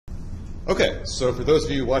Okay, so for those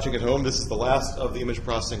of you watching at home, this is the last of the image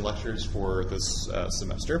processing lectures for this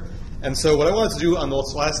semester. And so what I wanted to do on the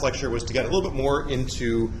last lecture was to get a little bit more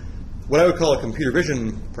into what I would call a computer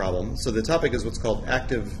vision problem. So the topic is what's called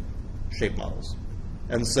active shape models.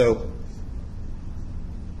 And so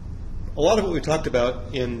a lot of what we talked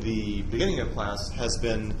about in the beginning of class has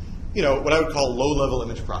been, what I would call low-level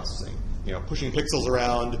image processing. Pushing pixels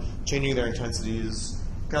around, changing their intensities,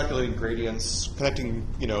 calculating gradients, connecting,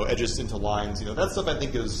 edges into lines. That stuff I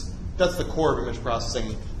think that's the core of image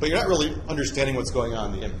processing, but you're not really understanding what's going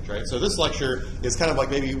on in the image, right? So this lecture is kind of like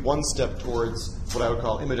maybe one step towards what I would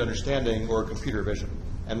call image understanding or computer vision.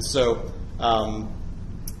 And so,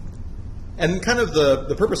 and kind of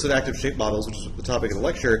the purpose of active shape models, which is the topic of the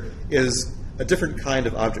lecture, is a different kind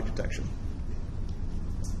of object detection.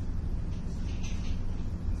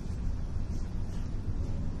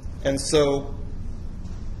 And so,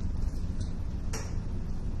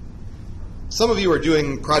 some of you are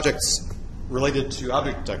doing projects related to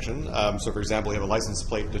object detection. So, for example, you have a license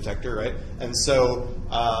plate detector, right? And so,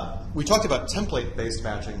 we talked about template-based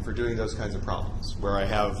matching for doing those kinds of problems, where I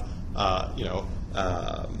have,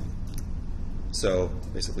 so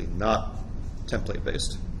basically not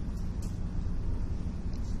template-based.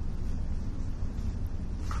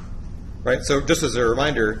 Right? So, just as a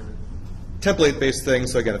reminder, template-based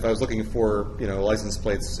things. So again, if I was looking for license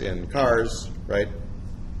plates in cars, right?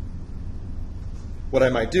 What I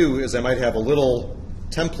might do is I might have a little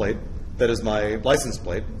template that is my license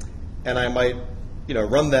plate, and I might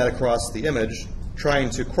run that across the image, trying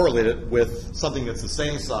to correlate it with something that's the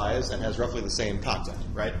same size and has roughly the same content,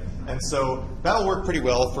 right? And so that'll work pretty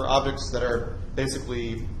well for objects that are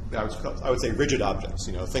basically, I would say, rigid objects,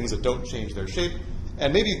 things that don't change their shape.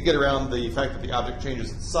 And maybe you can get around the fact that the object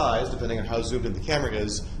changes its size, depending on how zoomed in the camera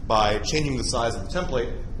is, by changing the size of the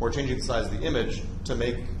template or changing the size of the image to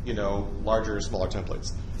make, larger or smaller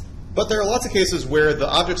templates. But there are lots of cases where the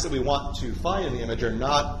objects that we want to find in the image are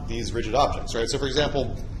not these rigid objects, right? So for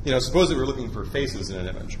example, suppose that we're looking for faces in an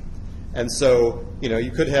image. And so,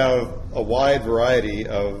 you could have a wide variety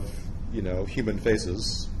of, human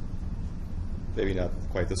faces. Maybe not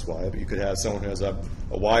quite this wide, but you could have someone who has a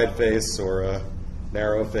wide face or a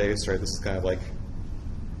narrow face, right? This is kind of like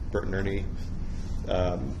Bert and Ernie.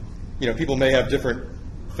 People may have different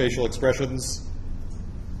facial expressions.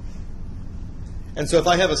 And so if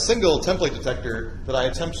I have a single template detector that I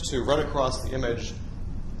attempt to run across the image,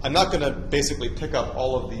 I'm not going to basically pick up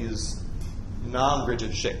all of these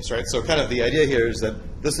non-rigid shapes, right? So kind of the idea here is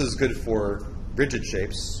that this is good for rigid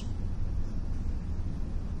shapes,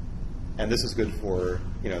 and this is good for,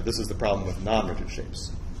 this is the problem with non-rigid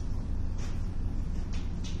shapes.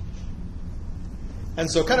 And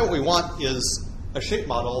so kind of what we want is a shape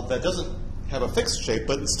model that doesn't have a fixed shape,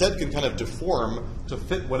 but instead can kind of deform to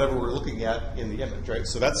fit whatever we're looking at in the image, right?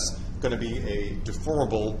 So that's going to be a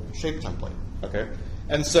deformable shape template, okay?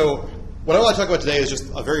 And so what I want to talk about today is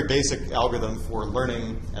just a very basic algorithm for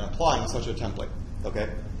learning and applying such a template, okay?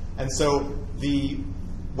 And so the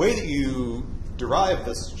way that you derive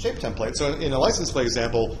this shape template, so in a license plate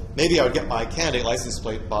example, maybe I would get my candidate license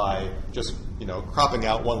plate by just cropping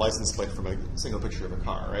out one license plate from a single picture of a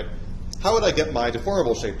car, right? How would I get my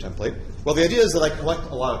deformable shape template? Well, the idea is that I collect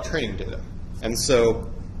a lot of training data. And so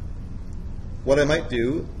what I might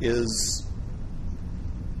do is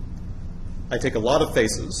I take a lot of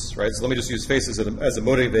faces, right? So let me just use faces as a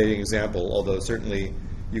motivating example, although certainly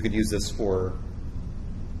you could use this for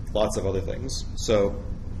lots of other things. So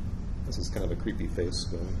this is kind of a creepy face,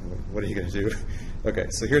 but what are you going to do? Okay,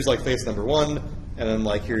 so here's like face number 1, and then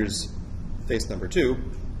like here's face number 2.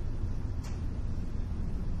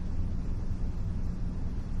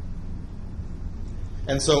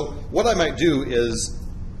 And so what I might do is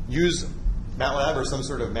use MATLAB or some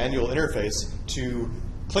sort of manual interface to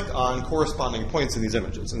click on corresponding points in these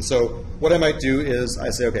images. And so what I might do is I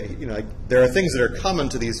say, okay, there are things that are common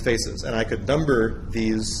to these faces, and I could number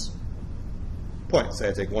these points.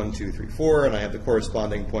 I take 1, 2, 3, 4, and I have the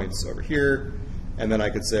corresponding points over here. And then I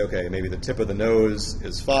could say, okay, maybe the tip of the nose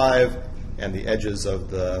is 5, and the edges of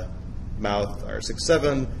the mouth are 6,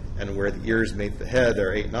 7, and where the ears meet the head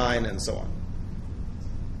are 8, 9, and so on.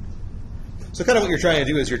 So kind of what you're trying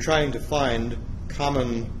to do is you're trying to find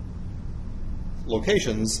common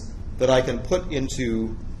locations that I can put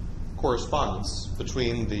into correspondence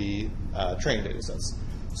between the training data sets.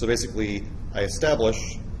 So basically, I establish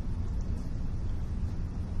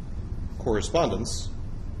correspondence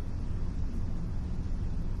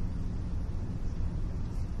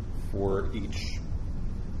for each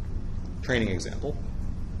training example.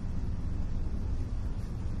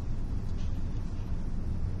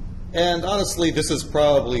 And honestly, this is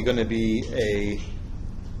probably going to be a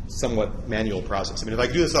somewhat manual process. I mean, if I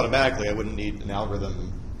could do this automatically, I wouldn't need an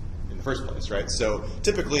algorithm in the first place, right? So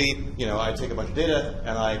typically, I take a bunch of data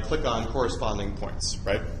and I click on corresponding points,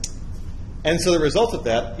 right? And so the result of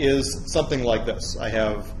that is something like this. I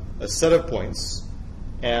have a set of points,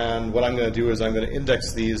 and what I'm going to do is I'm going to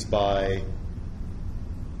index these by,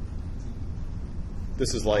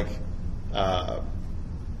 this is like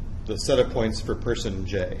the set of points for person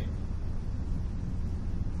J.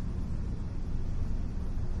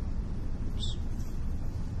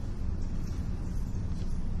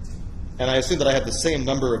 And I assume that I have the same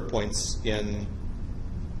number of points in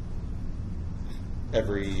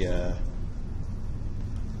every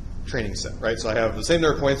training set, right? So I have the same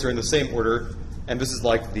number of points, they're in the same order, and this is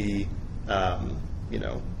like the,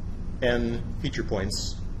 n feature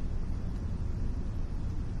points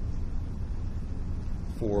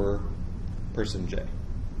for person J.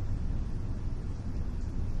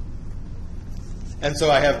 And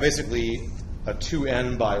so I have basically a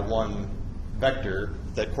 2n by 1 vector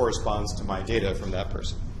that corresponds to my data from that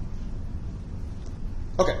person.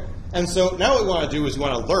 Okay, and so now what we want to do is we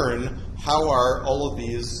want to learn how are all of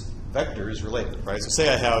these vectors related, right? So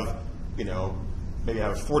say I have, maybe I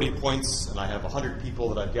have 40 points and I have 100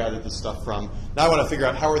 people that I've gathered this stuff from. Now I want to figure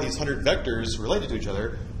out how are these 100 vectors related to each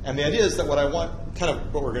other. And the idea is that what I want, kind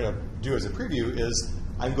of what we're going to do as a preview is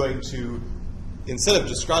I'm going to, instead of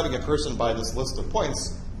describing a person by this list of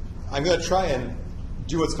points, I'm going to try and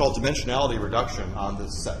do what's called dimensionality reduction on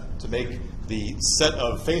this set to make the set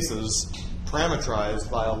of faces parameterized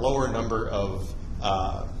by a lower number of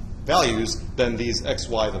values than these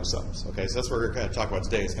xy themselves. Okay, so that's what we're going to kind of talk about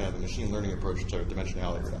today. It's kind of a machine learning approach to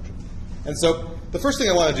dimensionality reduction. And so the first thing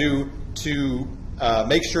I want to do to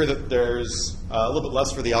make sure that there's a little bit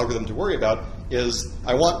less for the algorithm to worry about is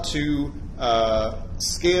I want to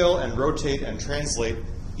scale and rotate and translate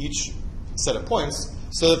each set of points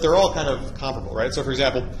so that they're all kind of comparable, right? So for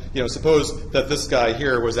example, suppose that this guy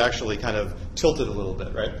here was actually kind of tilted a little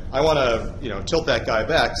bit, right? I want to, tilt that guy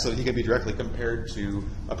back so that he can be directly compared to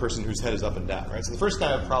a person whose head is up and down, right? So the first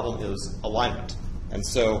kind of problem is alignment. And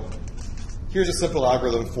so here's a simple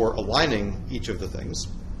algorithm for aligning each of the things.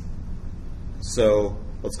 So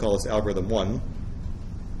let's call this algorithm 1,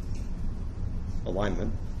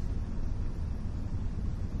 alignment.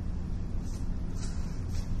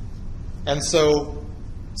 And so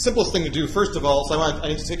simplest thing to do, first of all, so I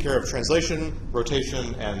need to take care of translation,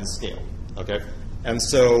 rotation, and scale, okay? And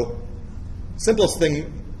so simplest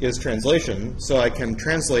thing is translation, so I can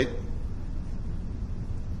translate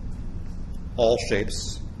all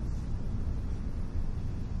shapes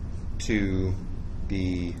to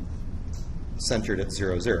be centered at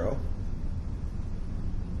 0, 0.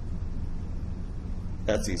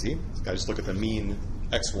 That's easy. I just look at the mean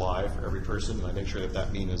xy for every person, and I make sure that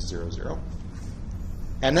that mean is 0, 0.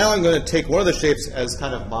 And now I'm going to take one of the shapes as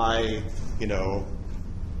kind of my,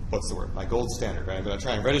 what's the word? My gold standard, right? I'm going to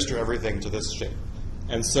try and register everything to this shape.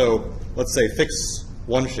 And so let's say fix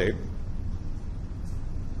one shape.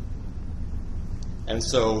 And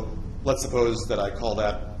so let's suppose that I call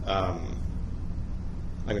that, I'm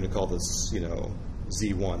going to call this,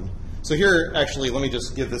 Z1. So here, actually, let me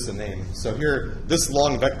just give this a name. So here, this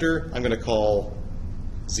long vector, I'm going to call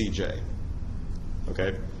ZJ.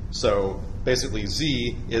 Okay? So basically,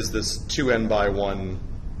 Z is this 2n by 1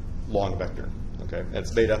 long vector. Okay? And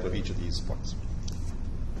it's made up of each of these points.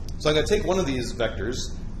 So I'm going to take one of these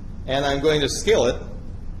vectors, and I'm going to scale it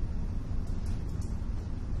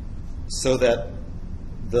so that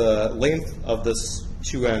the length of this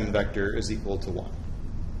 2n vector is equal to 1.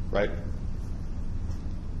 Right?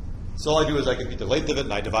 So all I do is I compute the length of it,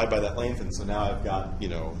 and I divide by that length, and so now I've got,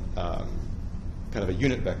 kind of a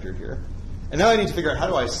unit vector here. And now I need to figure out how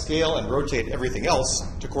do I scale and rotate everything else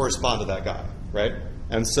to correspond to that guy, right?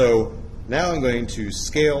 And so now I'm going to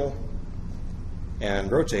scale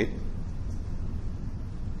and rotate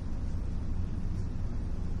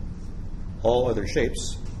all other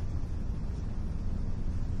shapes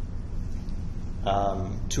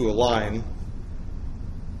to align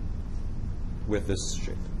with this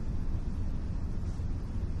shape.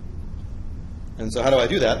 And so how do I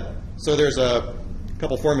do that? So there's a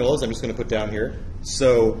couple formulas I'm just going to put down here.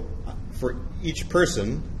 So for each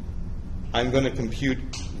person, I'm going to compute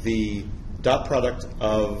the dot product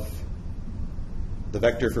of the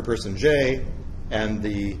vector for person J and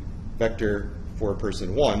the vector for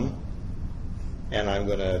person 1, and I'm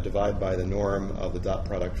going to divide by the norm of the dot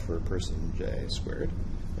product for person J squared.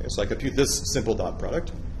 Okay, so I compute this simple dot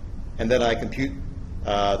product, and then I compute,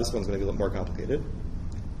 this one's going to be a little more complicated.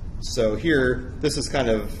 So here, this is kind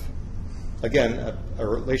of again, a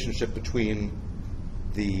relationship between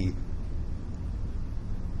the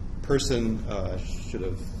person, I should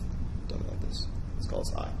have done it like this. Let's call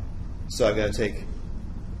this I. So I'm going to take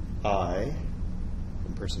I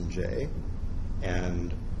from person J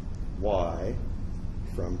and Y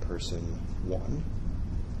from person 1.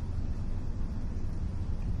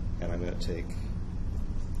 And I'm going to take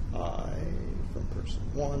I from person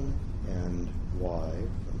 1 and Y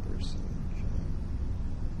from person J,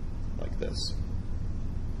 like this.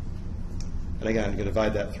 And again, I'm going to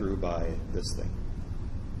divide that through by this thing.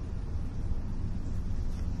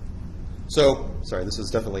 So, sorry, this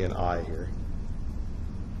is definitely an I here.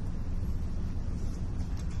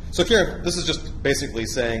 So here, this is just basically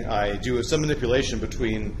saying I do some manipulation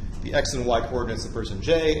between the x and y coordinates of person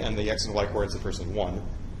J and the x and y coordinates of person 1.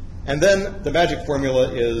 And then the magic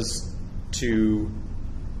formula is to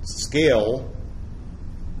scale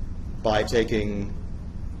by taking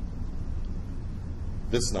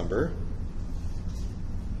this number,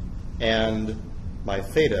 and my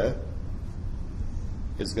theta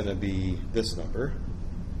is going to be this number.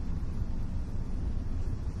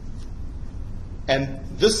 And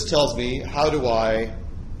this tells me how do I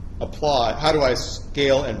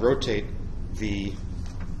scale and rotate the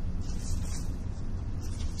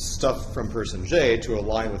stuff from person J to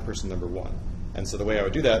align with person number 1. And so the way I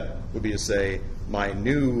would do that would be to say my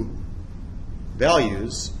new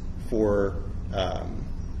values for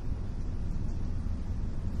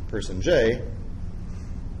person J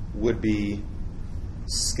would be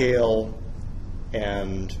scale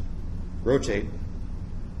and rotate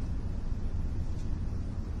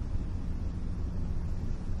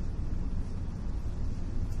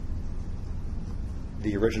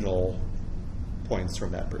the original points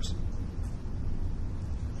from that person.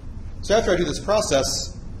 So after I do this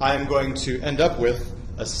process, I am going to end up with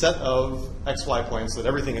a set of xy points that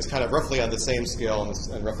everything is kind of roughly on the same scale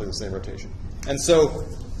and roughly the same rotation. And so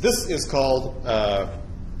this is called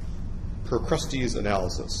Procrustes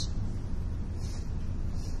analysis.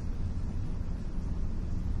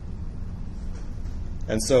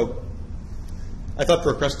 And so I thought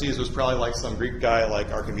Procrustes was probably like some Greek guy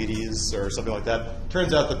like Archimedes or something like that.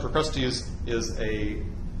 Turns out that Procrustes is a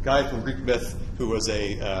guy from Greek myth who was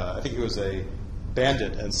I think he was a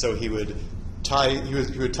bandit, and so he would tie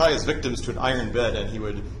his victims to an iron bed, and he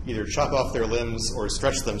would either chop off their limbs or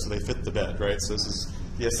stretch them so they fit the bed, right? So this is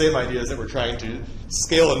the same idea is that we're trying to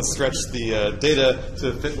scale and stretch the data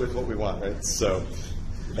to fit with what we want, right? So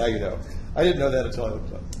now you know. I didn't know that until I looked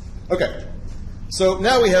it up. Okay. So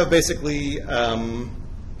now we have basically, now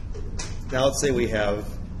let's say we have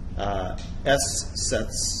S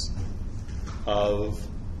sets of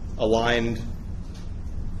aligned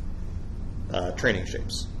training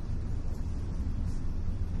shapes.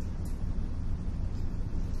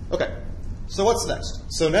 Okay, so what's next?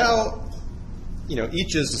 So now,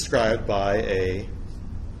 each is described by a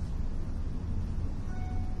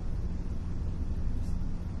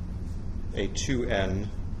a 2n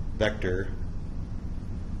vector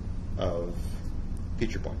of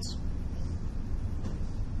feature points.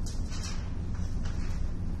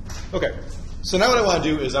 Okay, so now what I want to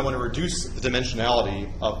do is I want to reduce the dimensionality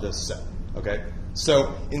of this set. Okay,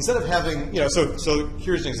 so instead of having, so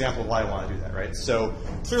here's an example of why I want to do that, right? So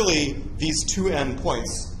clearly these 2n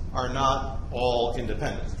points are not all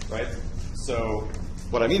independent, right? So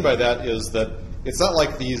what I mean by that is that it's not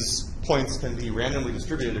like these points can be randomly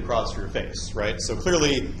distributed across your face, right? So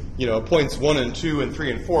clearly, points 1 and 2 and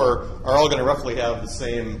 3 and 4 are all going to roughly have the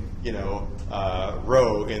same,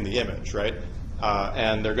 row in the image, right?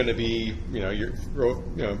 And they're going to be, your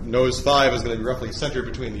nose 5 is going to be roughly centered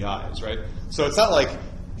between the eyes, right? So it's not like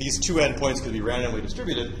these 2n points can be randomly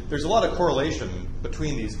distributed. There's a lot of correlation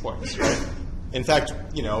between these points, right? In fact,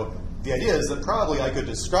 the idea is that probably I could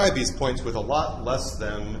describe these points with a lot less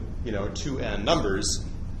than, 2n numbers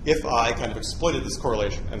if I kind of exploited this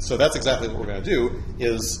correlation. And so that's exactly what we're going to do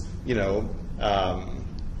is,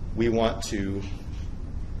 we want to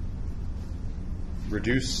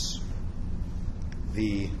reduce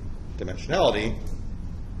the dimensionality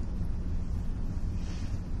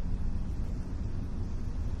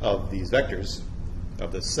of these vectors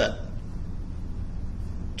of this set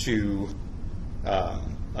to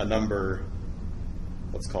a number,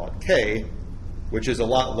 let's call it k, which is a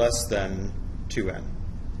lot less than 2n.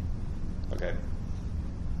 Okay.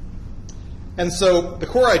 And so the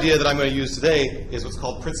core idea that I'm going to use today is what's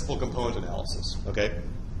called principal component analysis, okay,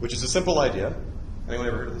 which is a simple idea. Anyone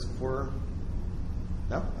ever heard of this before?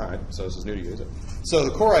 No? All right, so this is new to you, is it? So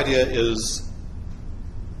the core idea is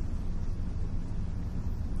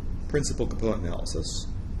principal component analysis.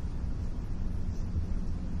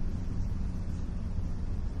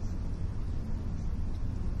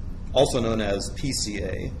 also known as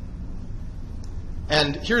PCA.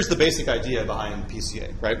 And here's the basic idea behind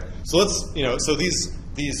PCA, right? So let's, so these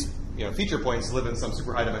feature points live in some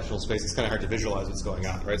super high dimensional space. It's kind of hard to visualize what's going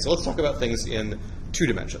on, right? So let's talk about things in 2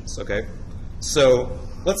 dimensions, okay? So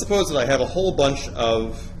let's suppose that I have a whole bunch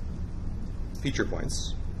of feature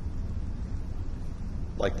points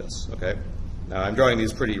like this, okay? Now I'm drawing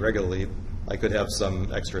these pretty regularly. I could have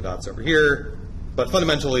some extra dots over here, but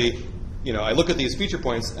fundamentally, I look at these feature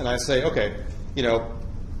points and I say, okay,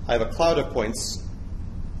 I have a cloud of points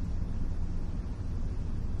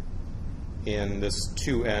in this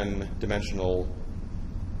 2n dimensional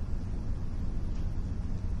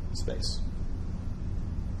space.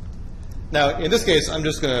 Now, in this case, I'm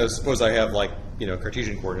just going to suppose I have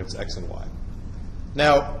Cartesian coordinates x and y.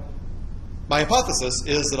 Now, my hypothesis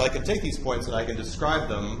is that I can take these points and I can describe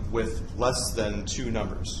them with less than 2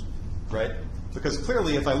 numbers, right? Because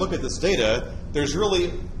clearly, if I look at this data, there's really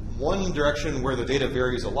one direction where the data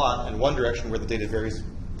varies a lot and one direction where the data varies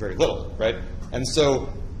very little, right? And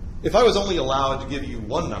so if I was only allowed to give you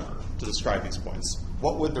one number to describe these points,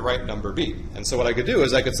 what would the right number be? And so what I could do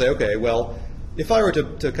is I could say, okay, well, if I were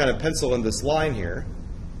to kind of pencil in this line here,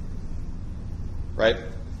 right?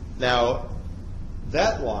 Now,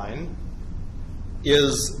 that line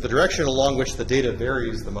is the direction along which the data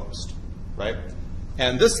varies the most, right?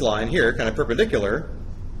 And this line here, kind of perpendicular,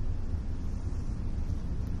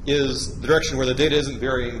 is the direction where the data isn't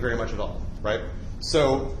varying very much at all, right?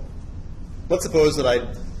 So let's suppose that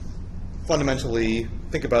I fundamentally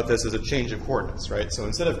think about this as a change of coordinates, right? So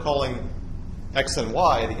instead of calling x and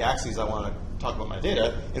y the axes I want to talk about my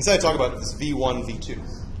data, instead I talk about this v1, v2,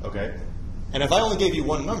 okay? And if I only gave you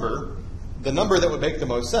one number, the number that would make the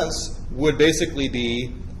most sense would basically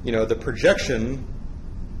be, the projection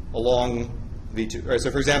along v2. All right,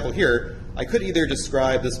 so for example here, I could either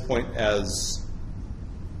describe this point as,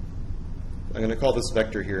 I'm going to call this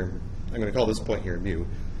vector here, I'm going to call this point here mu.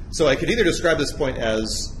 So I could either describe this point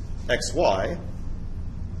as xy,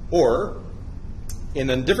 or in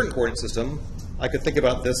a different coordinate system, I could think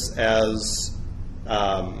about this as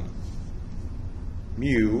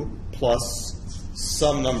mu plus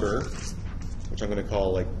some number, which I'm going to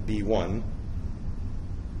call b1,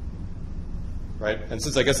 right? And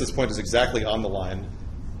since I guess this point is exactly on the line,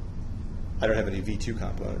 I don't have any v2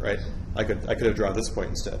 component, right? I could have drawn this point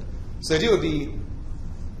instead. So the idea would be,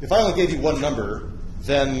 if I only gave you one number,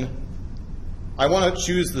 then I want to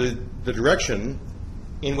choose the direction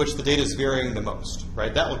in which the data is varying the most,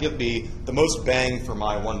 right? That will give me the most bang for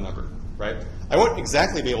my one number, right? I won't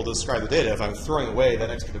exactly be able to describe the data if I'm throwing away that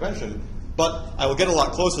extra dimension, but I will get a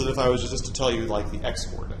lot closer than if I was just to tell you the x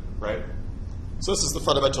coordinate, right? So this is the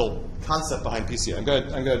fundamental concept behind PCA. I'm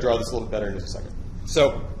going to draw this a little bit better in just a second.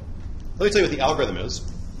 So let me tell you what the algorithm is.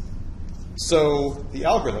 So the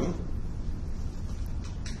algorithm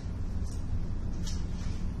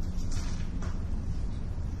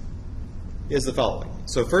is the following.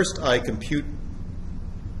 So first I compute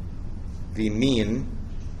the mean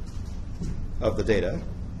of the data,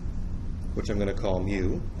 which I'm going to call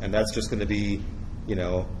mu, and that's just going to be,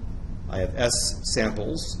 I have S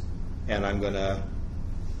samples, and I'm going to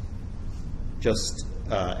just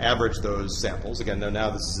average those samples. Again, now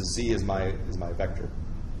this is Z is my vector.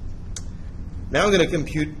 Now I'm going to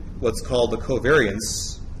compute what's called the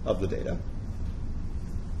covariance of the data.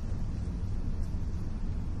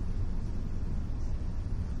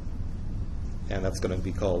 And that's going to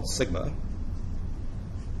be called sigma.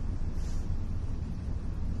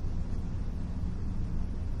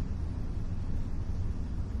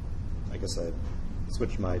 I guess I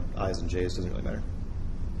switched my I's and J's, doesn't really matter.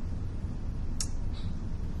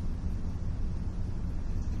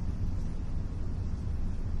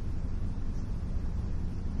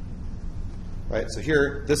 Right, so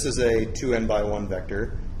here, this is a 2n by 1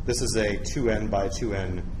 vector. This is a 2n by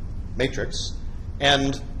 2n matrix.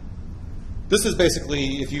 And this is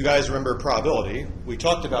basically, if you guys remember probability, we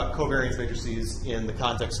talked about covariance matrices in the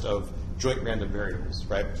context of joint random variables,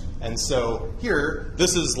 right? And so here,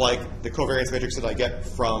 this is like the covariance matrix that I get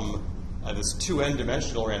from this 2n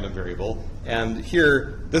dimensional random variable. And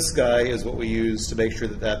here, this guy is what we use to make sure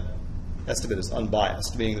that that estimate is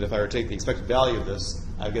unbiased, meaning that if I were to take the expected value of this,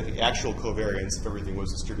 I would get the actual covariance if everything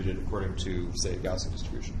was distributed according to, say, Gaussian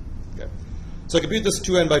distribution. Okay. So I compute this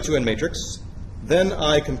 2n by 2n matrix. Then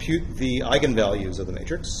I compute the eigenvalues of the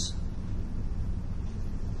matrix.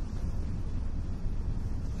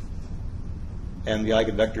 And the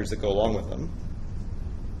eigenvectors that go along with them.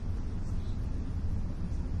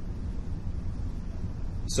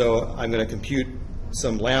 So I'm going to compute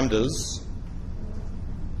some lambdas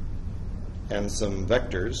and some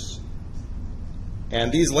vectors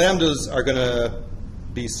And these lambdas are going to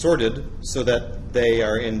be sorted so that they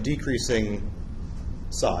are in decreasing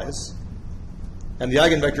size. And the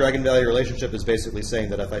eigenvector-eigenvalue relationship is basically saying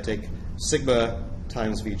that if I take sigma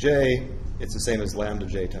times Vj, it's the same as lambda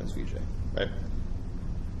j times Vj, right?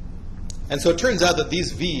 And so it turns out that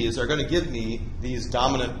these V's are going to give me these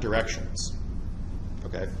dominant directions,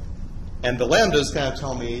 okay? And the lambdas kind of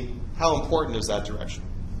tell me how important is that direction.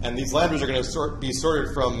 And these lambdas are going to be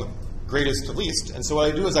sorted from greatest to least. And so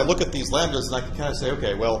what I do is I look at these lambdas and I can kind of say,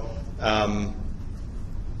 okay, well,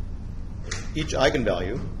 each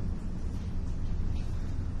eigenvalue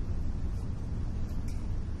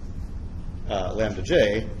lambda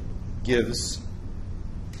j gives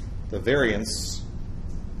the variance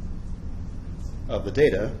of the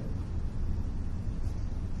data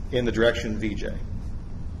in the direction Vj.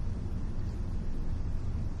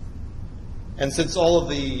 And since all of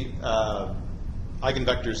the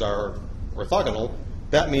eigenvectors are orthogonal,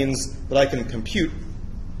 that means that I can compute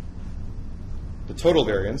the total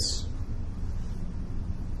variance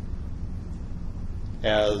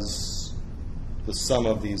as the sum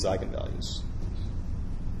of these eigenvalues.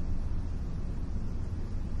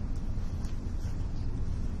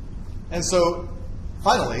 And so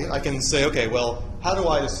finally, I can say, okay, well, how do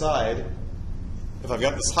I decide, if I've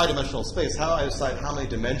got this high-dimensional space, how do I decide how many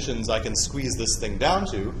dimensions I can squeeze this thing down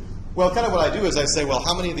to? Well, kind of what I do is I say, well,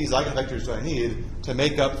 how many of these eigenvectors do I need to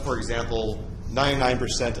make up, for example,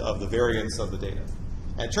 99% of the variance of the data?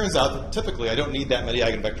 And it turns out that typically I don't need that many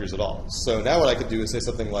eigenvectors at all. So now what I could do is say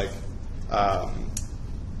something like, I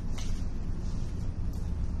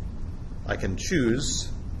can choose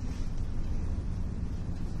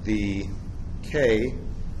the k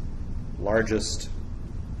largest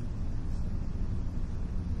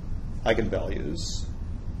eigenvalues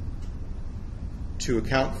to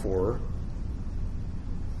account for,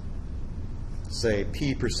 say,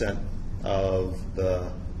 p% of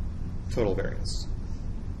the total variance.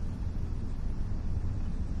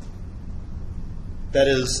 That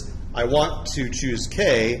is, I want to choose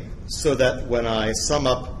k so that when I sum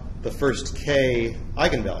up the first k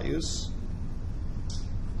eigenvalues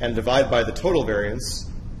and divide by the total variance,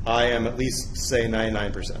 I am at least, say,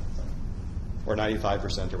 99% or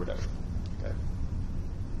 95% or whatever. Okay.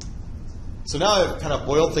 So now I've kind of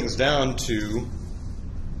boiled things down to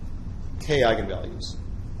k eigenvalues.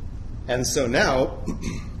 And so now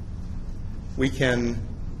we can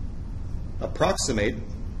approximate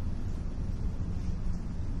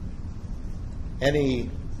any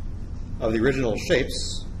of the original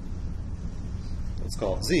shapes, let's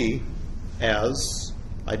call it z, as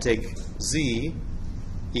I take z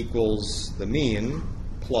equals the mean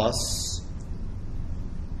plus,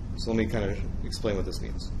 so let me kind of explain what this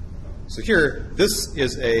means. So here, this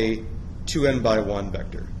is a 2n by 1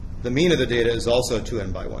 vector. The mean of the data is also a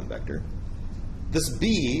 2n by 1 vector. This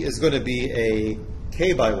b is going to be a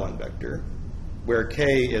k by 1 vector, where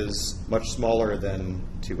k is much smaller than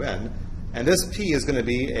 2n. And this p is going to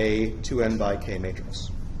be a 2n by k matrix.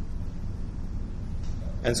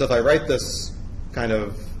 And so if I write this kind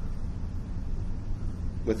of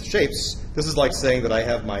with shapes, this is like saying that I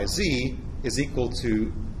have my z is equal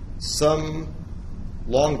to some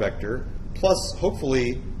long vector plus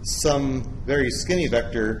hopefully some very skinny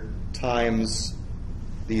vector times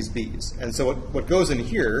these b's. And so what goes in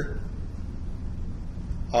here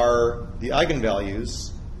are the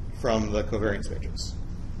eigenvalues from the covariance matrix.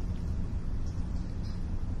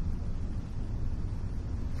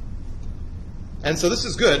 And so this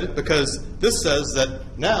is good because this says that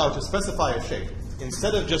now to specify a shape,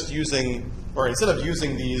 instead of using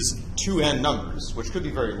these 2n numbers, which could be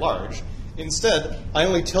very large, instead I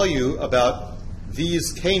only tell you about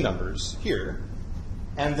these k numbers here,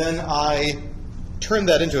 and then I turn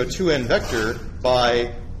that into a 2n vector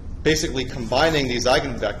by basically combining these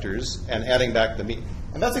eigenvectors and adding back the mean.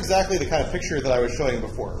 And that's exactly the kind of picture that I was showing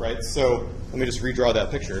before, right? So let me just redraw that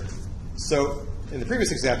picture. So in the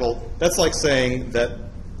previous example, that's like saying that,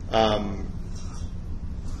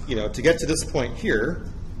 to get to this point here,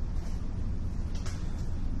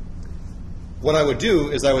 what I would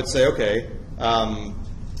do is I would say, okay,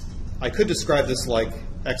 I could describe this like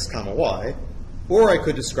x comma y, or I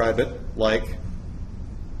could describe it like,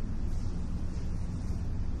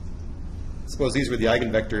 suppose these were the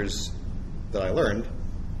eigenvectors that I learned,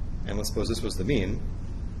 and let's suppose this was the mean.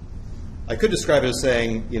 I could describe it as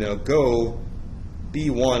saying, go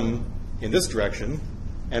B1 in this direction,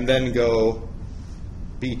 and then go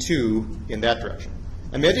B2 in that direction.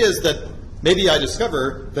 And the idea is that maybe I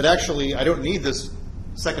discover that actually I don't need this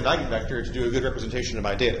second eigenvector to do a good representation of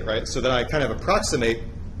my data, right? So then I kind of approximate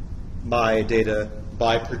my data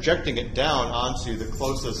by projecting it down onto the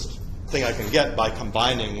closest thing I can get by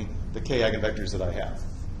combining the k eigenvectors that I have.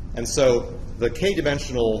 And so the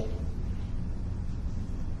k-dimensional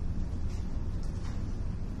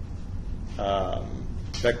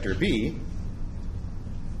vector B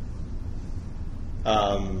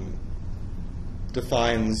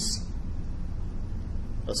defines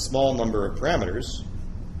a small number of parameters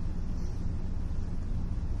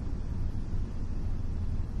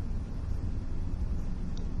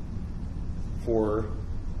for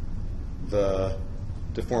the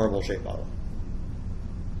deformable shape model.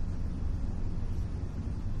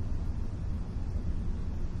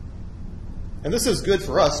 And this is good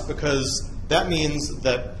for us because that means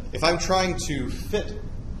that if I'm trying to fit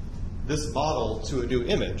this model to a new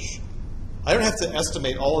image, I don't have to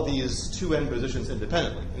estimate all of these 2n positions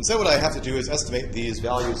independently. Instead, what I have to do is estimate these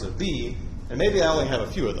values of B, and maybe I only have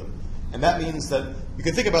a few of them. And that means that you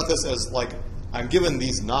can think about this as like I'm given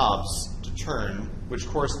these knobs to turn, which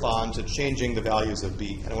correspond to changing the values of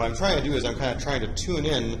B. And what I'm trying to do is I'm kind of trying to tune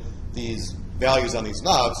in these values on these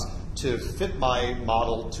knobs to fit my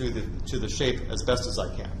model to the shape as best as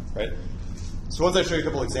I can, right? So once I show you a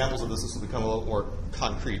couple examples of this, this will become a little more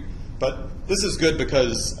concrete. But this is good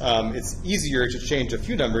because it's easier to change a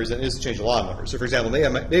few numbers than it is to change a lot of numbers. So for example,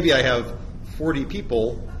 maybe I have 40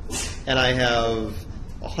 people and I have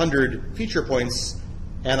 100 feature points,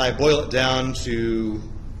 and I boil it down to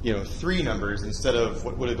 3 numbers instead of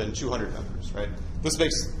what would have been 200 numbers, right? This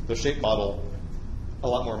makes the shape model a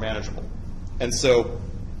lot more manageable. And so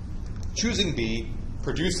choosing B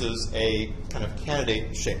produces a kind of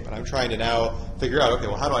candidate shape. And I'm trying to now figure out, okay,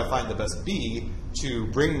 well, how do I find the best B to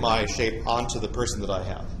bring my shape onto the person that I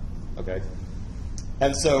have, okay?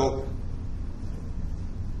 And so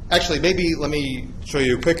actually, maybe let me show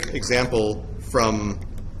you a quick example from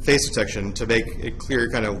face detection to make it clear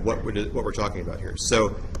kind of what we're talking about here.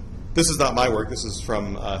 So this is not my work. This is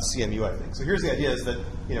from CMU, I think. So here's the idea is that,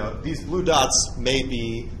 these blue dots may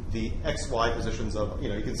be the XY positions of, you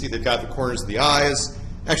can see they've got the corners of the eyes.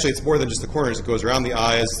 Actually, it's more than just the corners. It goes around the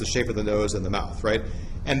eyes, the shape of the nose, and the mouth, right?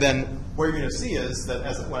 And then what you're going to see is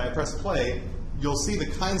that when I press play, you'll see the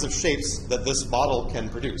kinds of shapes that this model can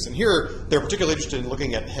produce. And here, they're particularly interested in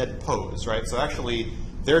looking at head pose, right? So actually,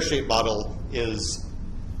 their shape model is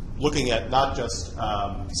looking at not just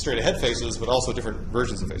straight ahead faces, but also different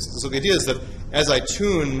versions of faces. So the idea is that as I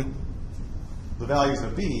tune the values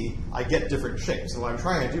of B, I get different shapes. And what I'm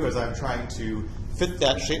trying to do is I'm trying to fit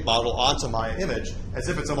that shape model onto my image as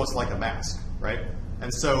if it's almost like a mask, right?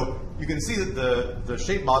 And so you can see that the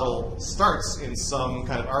shape model starts in some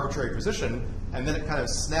kind of arbitrary position, and then it kind of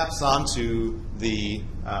snaps onto the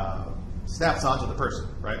person,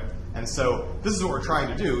 right? And so this is what we're trying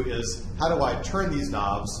to do is how do I turn these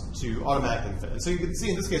knobs to automatically fit? And so you can see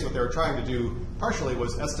in this case what they were trying to do partially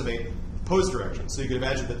was estimate pose direction. So you can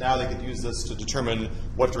imagine that now they could use this to determine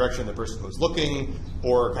what direction the person was looking,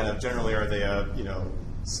 or kind of generally are they a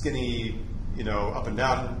skinny up and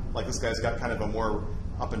down, like this guy's got kind of a more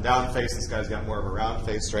up and down face, this guy's got more of a round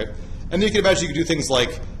face, right? And then you can imagine you could do things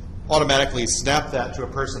like automatically snap that to a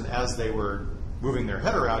person as they were moving their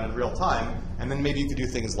head around in real time, and then maybe you could do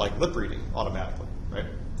things like lip reading automatically, right?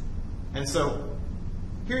 And so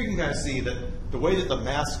here you can kind of see that the way that the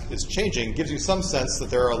mask is changing gives you some sense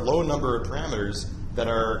that there are a low number of parameters that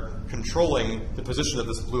are controlling the position of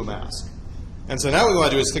this blue mask. And so now what we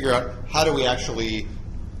want to do is figure out how do we actually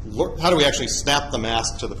snap the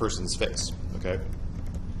mask to the person's face, okay?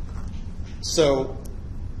 So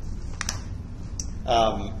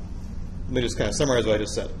let me just kind of summarize what I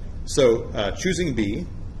just said. So choosing B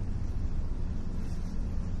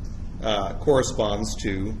corresponds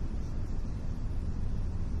to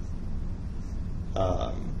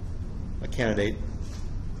a candidate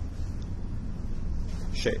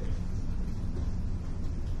shape.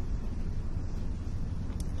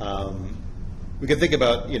 We can think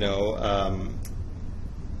about,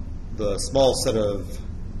 the small set of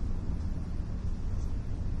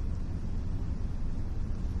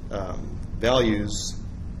values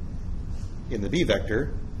in the B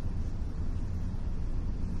vector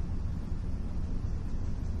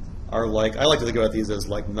are like, I like to think about these as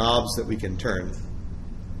like knobs that we can turn.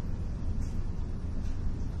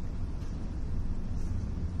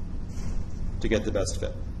 To get the best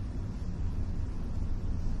fit.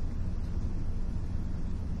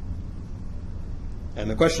 And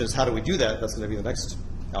the question is, how do we do that? That's going to be the next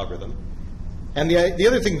algorithm. And the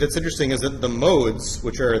other thing that's interesting is that the modes,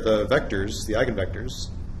 which are the vectors, the eigenvectors,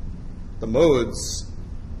 the modes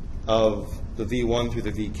of the V1 through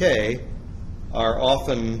the VK are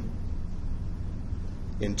often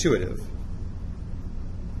intuitive.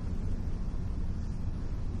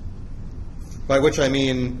 by which I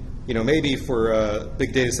mean, maybe for a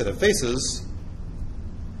big data set of faces,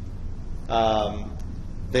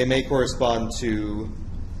 they may correspond to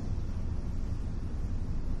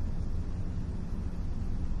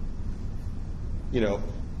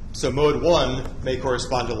so mode 1 may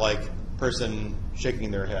correspond to like person shaking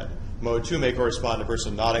their head. Mode 2 may correspond to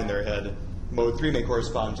person nodding their head. Mode 3 may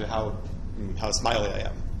correspond to how smiley I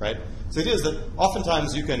am, right? So the idea is that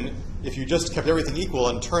oftentimes you can, if you just kept everything equal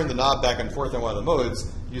and turned the knob back and forth on one of the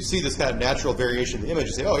modes, you see this kind of natural variation in the image.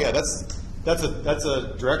 You say, oh yeah, that's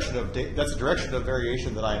a direction of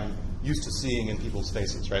variation that I'm used to seeing in people's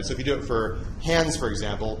faces, right? So if you do it for hands, for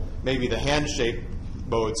example, maybe the hand shape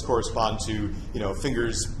modes correspond to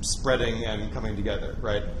fingers spreading and coming together,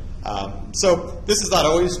 right? So this is not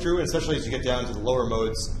always true, and especially as you get down to the lower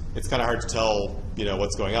modes, it's kind of hard to tell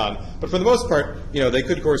what's going on. But for the most part, they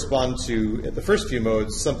could correspond to, at the first few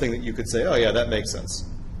modes, something that you could say, oh yeah, that makes sense.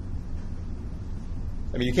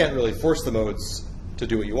 I mean, you can't really force the modes to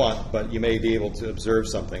do what you want, but you may be able to observe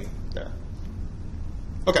something there.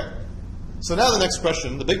 Okay, so now the next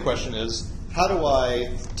question, the big question is, how do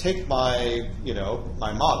I take my,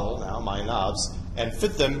 my model now, my knobs, and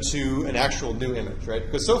fit them to an actual new image, right?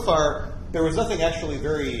 Because so far, there was nothing actually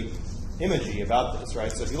very imagey about this,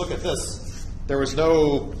 right? So if you look at this, there was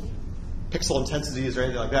no pixel intensities or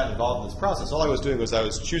anything like that involved in this process. All I was doing was I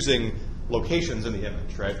was choosing locations in the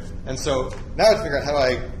image, right? And so now I have to figure out how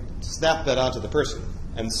I snap that onto the person.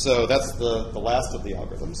 And so that's the last of the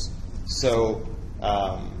algorithms. So,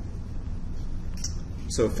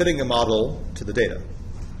 so fitting a model to the data,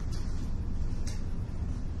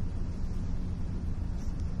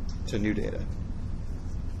 to new data.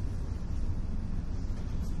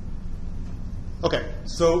 Okay,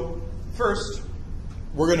 so first,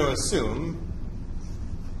 we're going to assume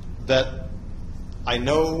that I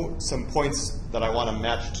know some points that I want to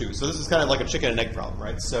match to. So this is kind of like a chicken and egg problem,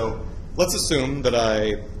 right? So let's assume that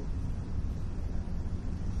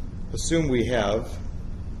we have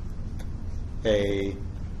a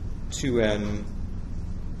 2n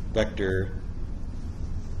vector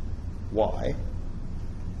y,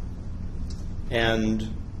 and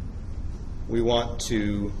we want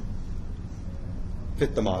to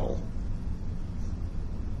fit the model,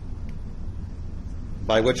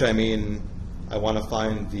 by which I mean I want to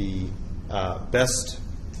find the best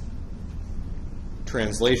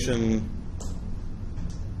translation,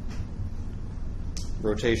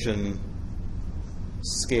 rotation,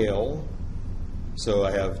 scale. So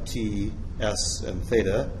I have t, s, and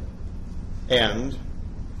theta, and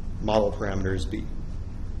model parameters b.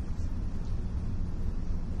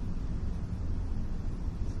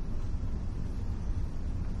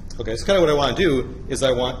 Okay, so kind of what I want to do is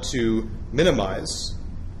I want to minimize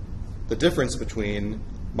the difference between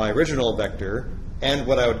my original vector and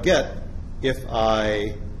what I would get if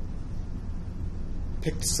I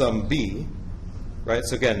picked some b, right?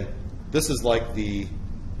 So again, this is like the,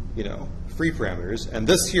 free parameters, and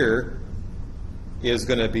this here is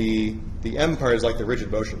going to be, the m part is like the rigid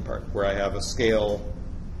motion part, where I have a scale,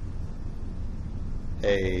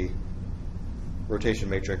 a rotation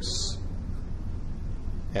matrix,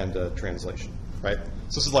 and a translation, right?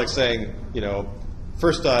 So this is like saying,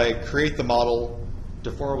 first I create the model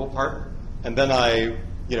deformable part, and then I,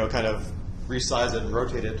 kind of resize it and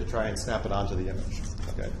rotate it to try and snap it onto the image,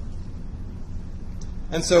 okay?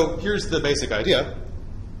 And so here's the basic idea.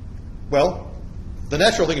 Well, the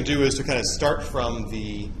natural thing to do is to kind of start from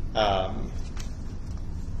the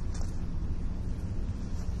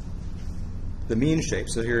mean shape.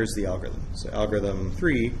 So here's the algorithm. So algorithm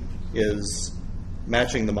 3 is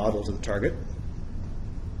matching the model to the target.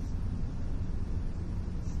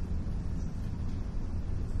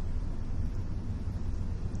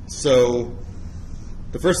 So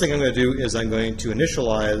the first thing I'm going to do is I'm going to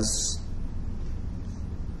initialize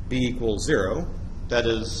b equals 0. That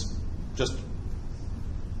is just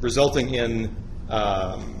resulting in,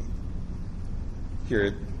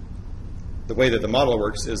 here, the way that the model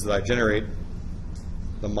works is that I generate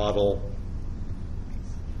the model.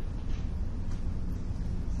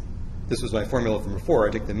 This was my formula from before.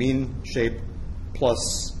 I take the mean shape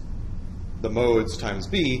plus the modes times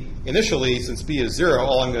b. Initially, since b is 0,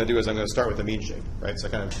 all I'm going to do is I'm going to start with the mean shape, right? So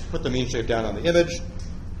I kind of put the mean shape down on the image.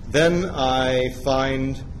 Then I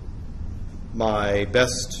find my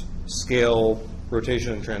best scale,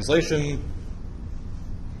 rotation, and translation.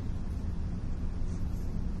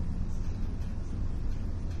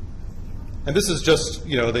 And this is just,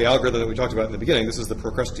 the algorithm that we talked about in the beginning. This is the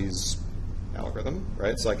Procrustes algorithm,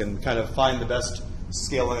 right? So I can kind of find the best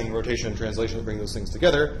scaling, rotation, and translation to bring those things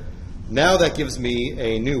together. Now that gives me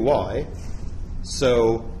a new y.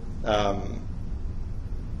 So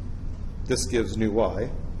this gives new y.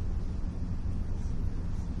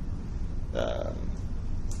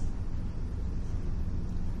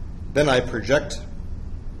 Then I project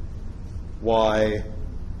y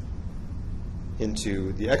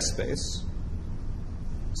into the x space.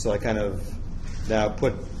 So I kind of now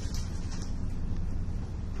put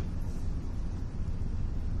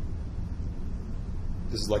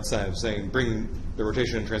this is like saying bring the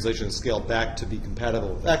rotation and translation scale back to be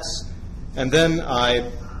compatible with x. And then I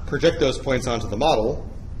project those points onto the model.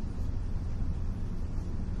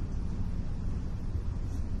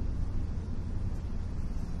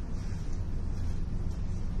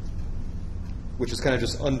 Which is kind of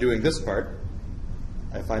just undoing this part.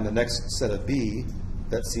 I find the next set of B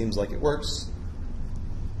that seems like it works,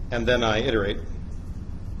 and then I iterate.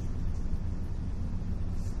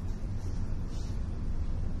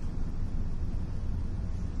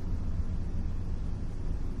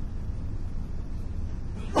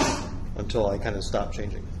 Until I kind of stop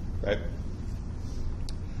changing, right?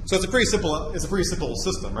 So it's a pretty simple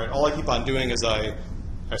system, right? All I keep on doing is I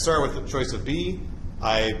start with the choice of B.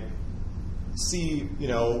 I see,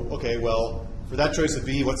 okay, well, for that choice of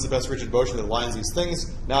B, what's the best rigid motion that aligns these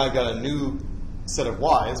things? Now I've got a new set of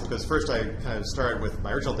Y's, because first I kind of started with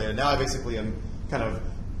my original data. Now I basically am kind of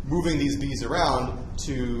moving these B's around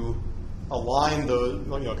to align those,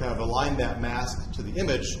 kind of align that mask to the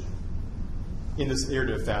image in this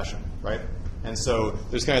iterative fashion, right? And so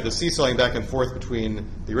there's kind of the seesawing back and forth between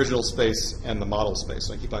the original space and the model space.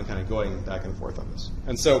 So I keep on kind of going back and forth on this.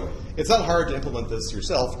 And so it's not hard to implement this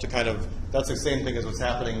yourself to kind of, that's the same thing as what's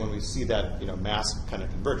happening when we see that mask kind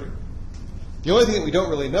of converging. The only thing that we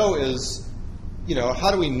don't really know is,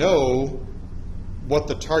 how do we know what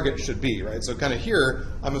the target should be, right? So kind of here,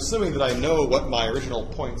 I'm assuming that I know what my original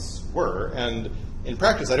points were. And in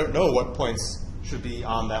practice, I don't know what points should be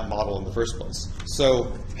on that model in the first place.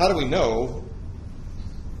 So how do we know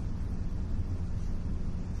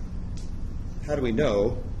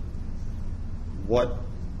what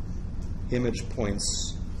image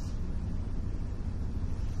points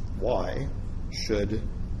y should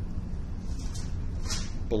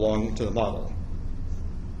belong to the model?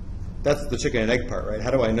 That's the chicken and egg part, right? How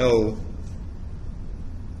do I know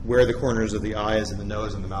where the corners of the eyes and the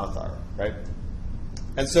nose and the mouth are, right?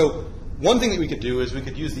 And so one thing that we could do is we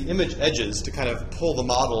could use the image edges to kind of pull the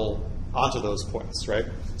model onto those points, right?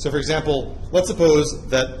 So for example, let's suppose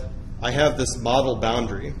that I have this model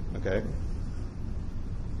boundary, okay?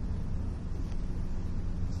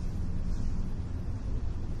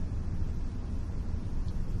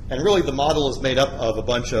 And really the model is made up of a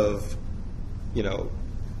bunch of,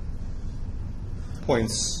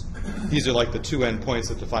 points. These are like the two endpoints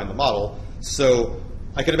that define the model. So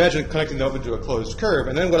I could imagine connecting them into a closed curve,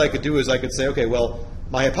 and then what I could do is I could say, okay, well,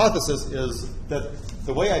 my hypothesis is that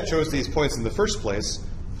the way I chose these points in the first place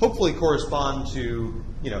hopefully correspond to,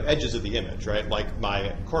 edges of the image, right? Like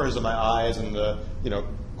my corners of my eyes and the,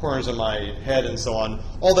 corners of my head and so on.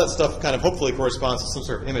 All that stuff kind of hopefully corresponds to some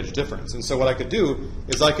sort of image difference. And so what I could do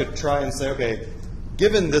is I could try and say, okay,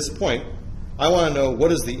 given this point, I want to know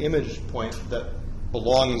what is the image point that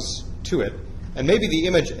belongs to it. And maybe the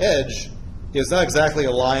image edge is not exactly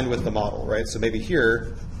aligned with the model, right? So maybe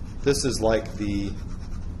here, this is like the,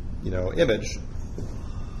 image.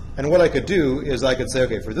 And what I could do is I could say,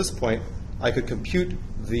 okay, for this point, I could compute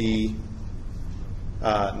the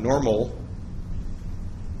normal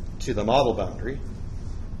to the model boundary.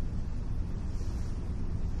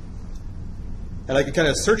 And I could kind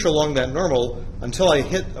of search along that normal until I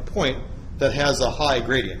hit a point that has a high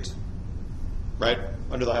gradient, right?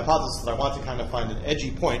 Under the hypothesis that I want to kind of find an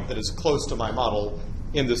edgy point that is close to my model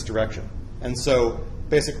in this direction. And so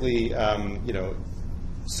basically,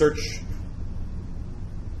 search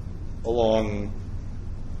along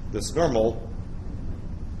this normal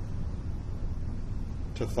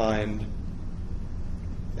to find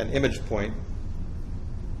an image point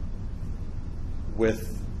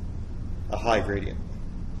with a high gradient.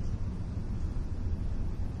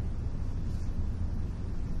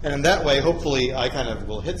 And in that way, hopefully, I kind of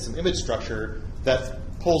will hit some image structure that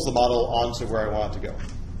pulls the model onto where I want it to go.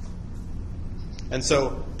 And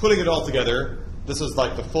so putting it all together, this is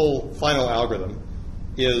like the full final algorithm,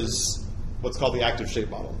 is what's called the active shape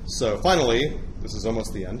model. So finally, this is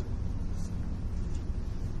almost the end.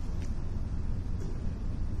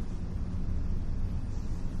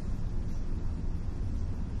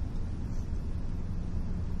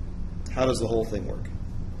 How does the whole thing work?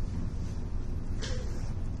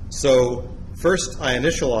 So first, I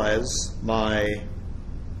initialize my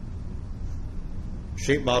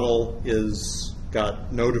shape model is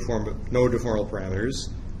got no deformable parameters,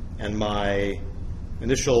 and my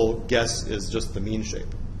initial guess is just the mean shape.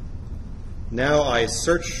 Now I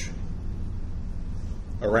search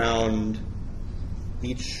around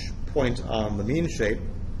each point on the mean shape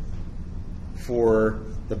for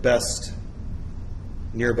the best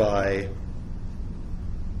nearby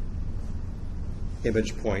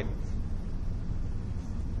image point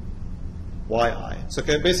yi. So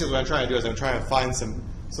basically what I'm trying to do is I'm trying to find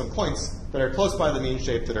some points that are close by the mean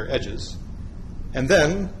shape that are edges. And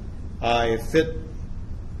then I fit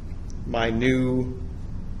my new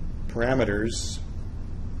parameters,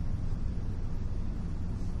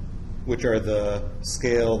 which are the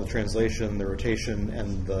scale, the translation, the rotation,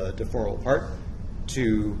 and the deformable part,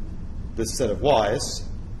 to this set of y's.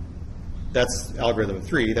 That's algorithm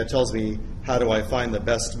 3. That tells me how do I find the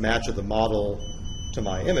best match of the model to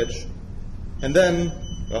my image. And then,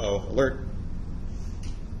 uh-oh, alert.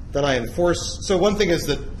 Then I enforce. So one thing is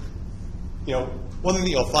that, one thing that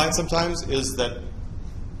you'll find sometimes is that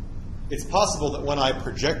it's possible that when I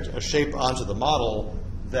project a shape onto the model,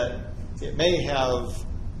 that it may have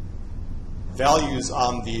values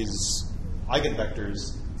on these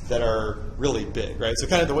eigenvectors that are really big, right? So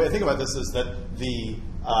kind of the way I think about this is that the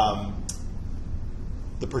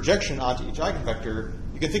projection onto each eigenvector,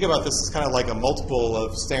 you can think about this as kind of like a multiple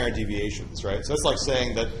of standard deviations, right? So it's like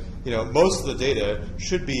saying that most of the data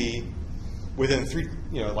should be within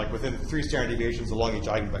within 3 standard deviations along each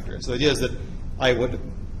eigenvector. So the idea is that I would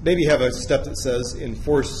maybe have a step that says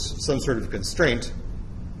enforce some sort of constraint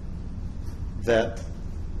that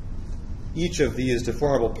each of these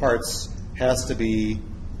deformable parts has to be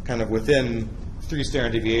kind of within 3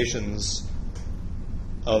 standard deviations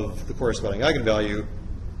of the corresponding eigenvalue.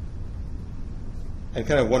 And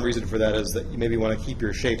kind of one reason for that is that you maybe want to keep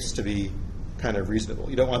your shapes to be kind of reasonable.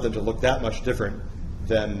 You don't want them to look that much different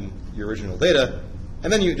than your original data,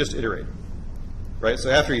 and then you just iterate, right? So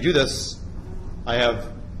after you do this, I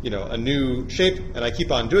have a new shape, and I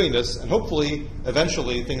keep on doing this, and hopefully,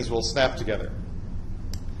 eventually, things will snap together.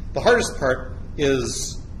 The hardest part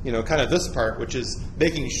is kind of this part, which is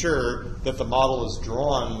making sure that the model is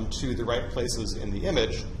drawn to the right places in the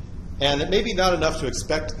image. And it may be not enough to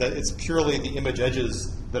expect that it's purely the image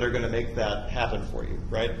edges that are going to make that happen for you,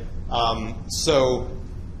 right? So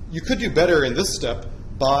you could do better in this step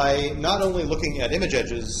by not only looking at image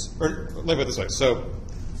edges, or let me put it this way. So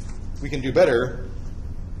we can do better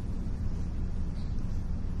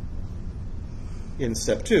in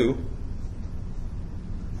step 2,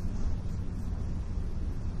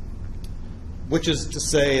 which is to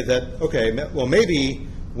say that, okay, well, maybe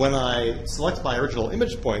when I select my original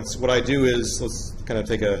image points, what I do is, let's kind of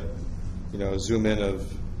take a zoom in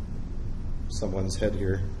of someone's head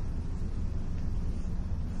here.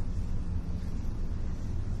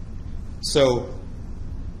 So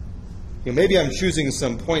maybe I'm choosing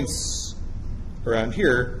some points around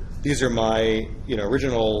here. These are my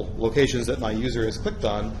original locations that my user has clicked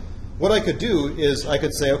on. What I could do is I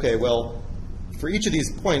could say, okay, well, for each of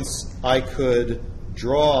these points, I could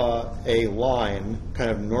draw a line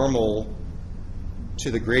kind of normal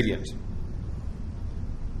to the gradient.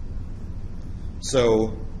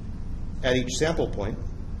 So at each sample point,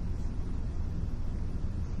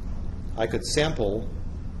 I could sample,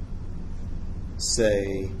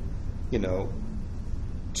 say,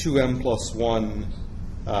 2m plus 1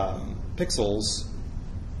 pixels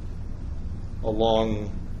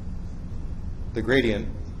along the gradient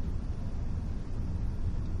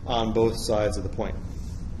on both sides of the point.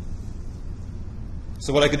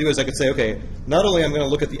 So what I could do is I could say, okay, not only am I going to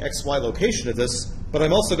look at the XY location of this, but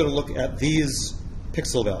I'm also going to look at these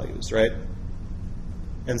pixel values, right?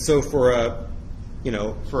 And so for a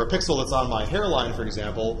pixel that's on my hairline, for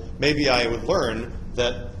example, maybe I would learn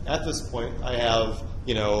that at this point I have,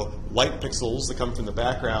 light pixels that come from the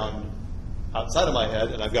background outside of my head,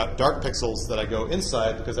 and I've got dark pixels that I go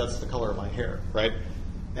inside because that's the color of my hair, right?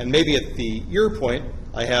 And maybe at the ear point,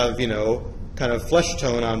 I have, kind of flesh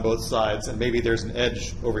tone on both sides, and maybe there's an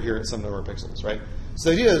edge over here at some number of pixels, right? So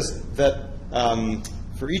the idea is that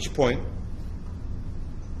for each point,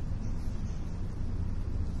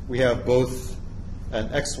 we have both an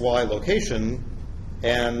XY location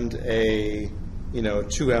and a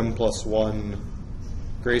 2m plus 1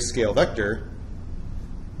 grayscale vector.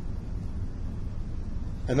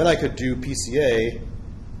 And then I could do PCA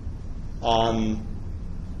on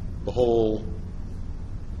the whole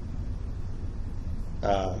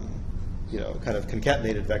kind of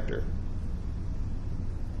concatenated vector.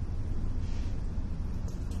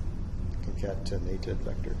 Concatenated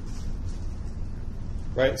vector.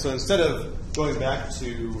 Right? So instead of going back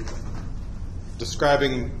to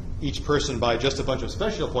describing each person by just a bunch of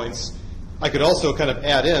spatial points, I could also kind of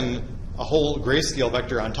add in a whole grayscale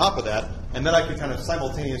vector on top of that, and then I could kind of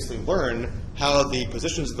simultaneously learn how the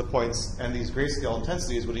positions of the points and these grayscale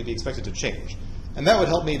intensities would be expected to change. And that would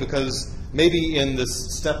help me because maybe in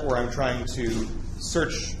this step where I'm trying to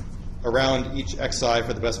search around each xi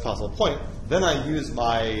for the best possible point, then I use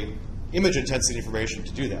my image intensity information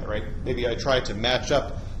to do that, right? Maybe I try to match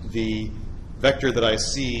up the vector that I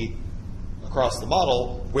see across the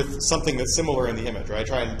model with something that's similar in the image, right? I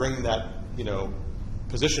try and bring that,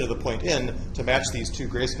 position of the point in to match these two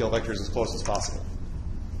grayscale vectors as close as possible.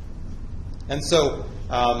 And so,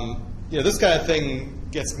 this kind of thing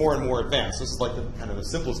gets more and more advanced. This is like the kind of the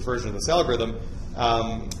simplest version of this algorithm,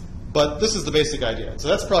 but this is the basic idea. So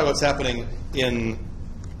that's probably what's happening in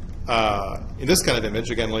this kind of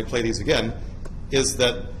image. Again, let me play these again. Is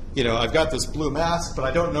that I've got this blue mask, but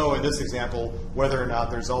I don't know in this example whether or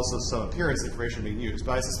not there's also some appearance information being used.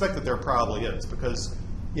 But I suspect that there probably is because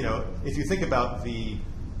if you think about the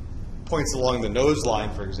points along the nose line,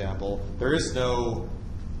 for example, there is no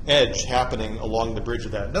edge happening along the bridge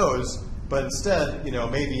of that nose, but instead,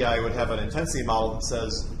 maybe I would have an intensity model that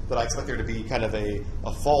says that I expect there to be kind of a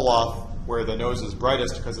fall off where the nose is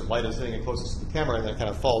brightest because the light is hitting it closest to the camera, and then it kind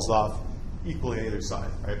of falls off equally on either side,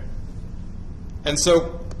 right? And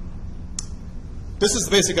so this is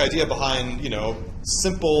the basic idea behind,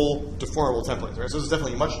 simple deformable templates, right? So this is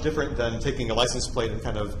definitely much different than taking a license plate and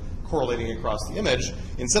kind of correlating across the image.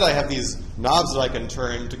 Instead, I have these knobs that I can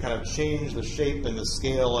turn to kind of change the shape and the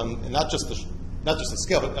scale, and not just the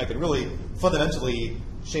scale, but I can really fundamentally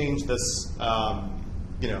change this, how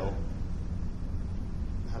do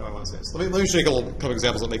I want to say this? Let me show you a couple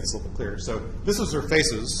examples that make this a little bit clearer. So this was her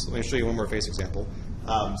faces. Let me show you one more face example.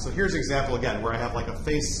 So here's an example, again, where I have like a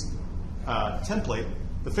face template.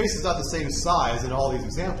 The face is not the same size in all these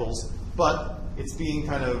examples, but it's being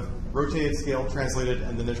kind of rotated, scaled, translated,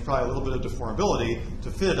 and then there's probably a little bit of deformability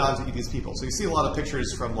to fit it onto these people. So you see a lot of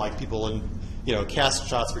pictures from like people in, cast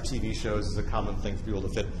shots for TV shows is a common thing for people to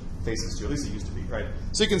fit faces to. At least it used to be, right?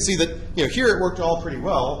 So you can see that, here it worked all pretty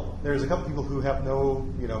well. There's a couple people who have no,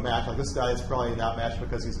 match. Like this guy is probably not matched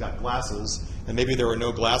because he's got glasses, and maybe there were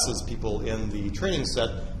no glasses people in the training set,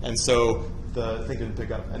 and so the thing didn't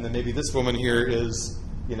pick up. And then maybe this woman here is,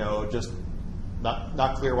 just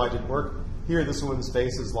not clear why it didn't work. Here, this woman's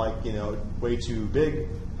face is like, way too big.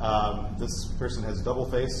 This person has double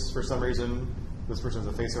face for some reason. This person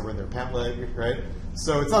has a face over in their pant leg, right?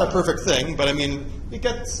 So it's not a perfect thing, but I mean, it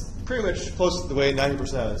gets pretty much close to the way 90%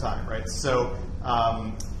 of the time, right? So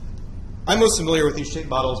I'm most familiar with these shape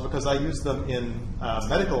models because I use them in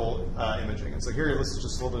medical imaging. And so here, this is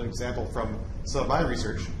just a little bit of an example from some of my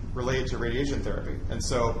research related to radiation therapy. And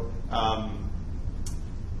so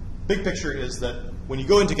big picture is that when you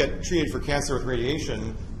go in to get treated for cancer with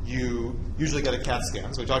radiation, you usually get a CAT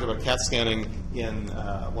scan. So we talked about CAT scanning in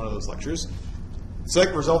one of those lectures. So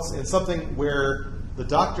that results in something where the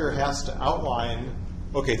doctor has to outline,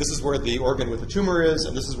 okay, this is where the organ with the tumor is,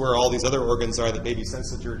 and this is where all these other organs are that may be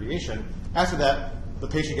sensitive to radiation. After that, the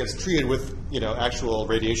patient gets treated with actual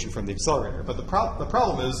radiation from the accelerator. But the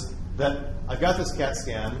problem is that I've got this CAT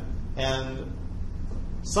scan, and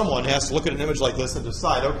someone has to look at an image like this and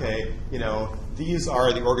decide, okay, these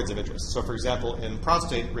are the organs of interest. So for example, in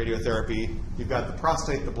prostate radiotherapy, you've got the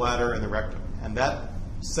prostate, the bladder, and the rectum. And that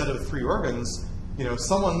set of three organs,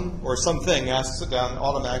 someone or something has to sit down and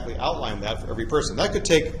automatically outline that for every person. That could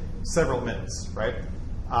take several minutes, right?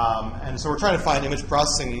 And so we're trying to find image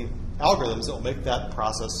processing algorithms that will make that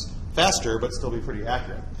process faster but still be pretty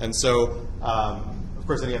accurate. And so, of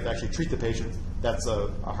course, then you have to actually treat the patient. That's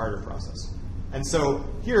a harder process. And so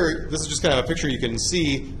here, this is just kind of a picture. You can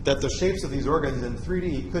see that the shapes of these organs in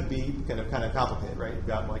 3D could be kind of complicated, right? You've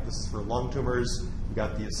got, like, this is for lung tumors. You've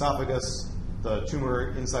got the esophagus, the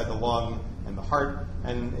tumor inside the lung, and the heart.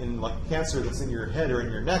 And in, like, cancer that's in your head or in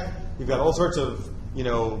your neck, you've got all sorts of,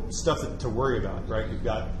 stuff to worry about, right? You've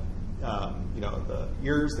got, the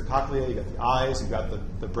ears, the cochlea. You've got the eyes. You've got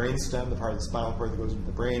the brain stem, the part of the spinal cord that goes into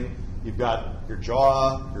the brain. You've got your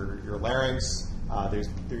jaw, your larynx.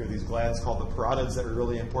 There are these glands called the parotids that are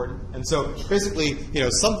really important. And so basically,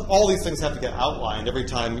 all these things have to get outlined every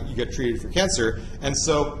time you get treated for cancer. And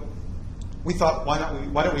so we thought, why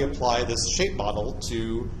don't we apply this shape model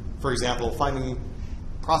to, for example, finding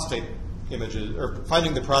prostate images, or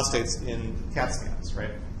finding the prostates in CAT scans,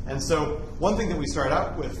 right? And so one thing that we started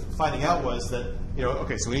out with finding out was that,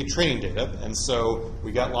 okay, so we need training data, and so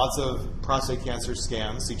we got lots of prostate cancer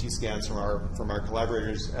scans, CT scans from our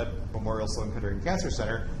collaborators at Memorial Sloan Kettering Cancer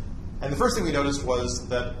Center. And the first thing we noticed was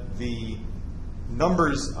that the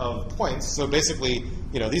numbers of points, so basically,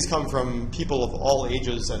 these come from people of all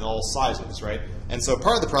ages and all sizes, right? And so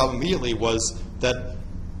part of the problem immediately was that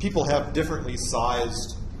people have differently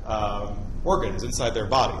sized organs inside their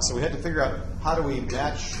body. So we had to figure out how do we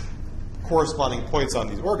match corresponding points on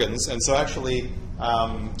these organs. And so actually,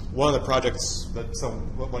 one of the projects that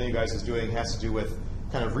one of you guys is doing has to do with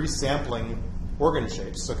kind of resampling organ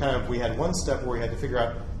shapes. So kind of we had one step where we had to figure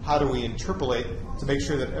out how do we interpolate to make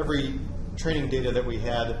sure that every training data that we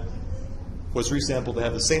had was resampled to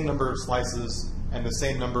have the same number of slices and the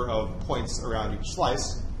same number of points around each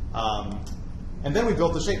slice. And then we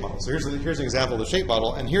built the shape model. So here's an example of the shape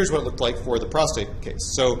model, and here's what it looked like for the prostate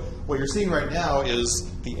case. So what you're seeing right now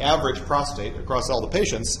is the average prostate across all the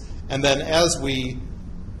patients, and then as we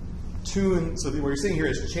tune, so what you're seeing here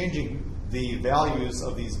is changing the values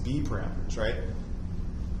of these B parameters, right?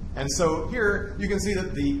 And so here you can see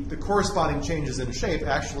that the corresponding changes in shape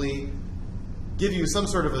actually give you some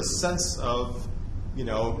sort of a sense of,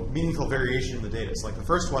 meaningful variation in the data. So like the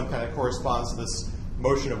first one kind of corresponds to this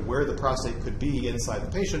motion of where the prostate could be inside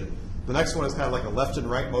the patient. The next one is kind of like a left and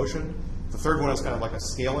right motion. The third one is kind of like a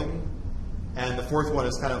scaling. And the fourth one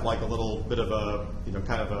is kind of like a little bit of a,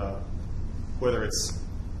 kind of a, whether it's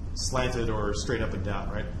slanted or straight up and down,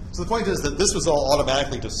 right? So the point is that this was all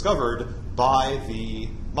automatically discovered by the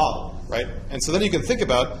model, right? And so then you can think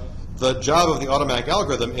about the job of the automatic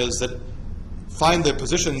algorithm is that find the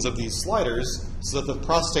positions of these sliders so that the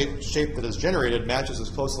prostate shape that is generated matches as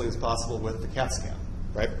closely as possible with the CAT scan,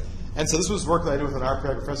 right? And so this was work that I did with an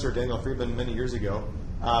RPI professor, Daniel Friedman, many years ago.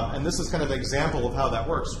 And this is kind of an example of how that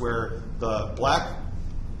works, where the black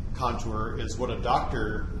contour is what a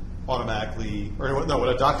doctor automatically, or no, what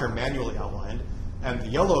a doctor manually outlined, and the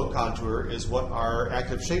yellow contour is what our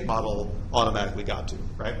active shape model automatically got to,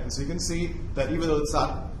 right? And so you can see that even though it's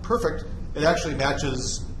not perfect, it actually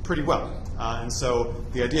matches pretty well. And so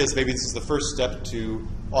the idea is maybe this is the first step to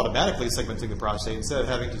automatically segmenting the prostate instead of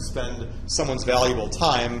having to spend someone's valuable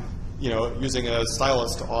time, using a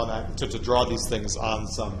stylus to draw these things on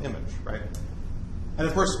some image, right? And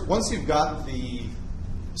of course, once you've got the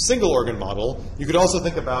single organ model, you could also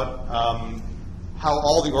think about how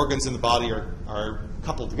all the organs in the body are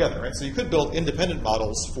coupled together, right? So you could build independent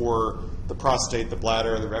models for the prostate, the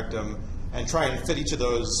bladder, the rectum, and try and fit each of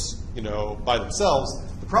those, by themselves.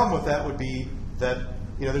 The problem with that would be that,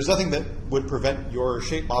 there's nothing that would prevent your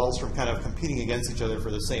shape models from kind of competing against each other for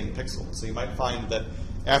the same pixel. So you might find that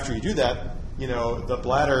after you do that, the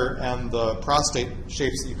bladder and the prostate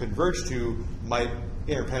shapes that you converge to might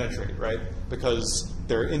interpenetrate, right? Because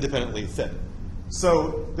they're independently fit.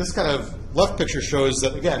 So this kind of left picture shows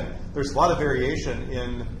that, again, there's a lot of variation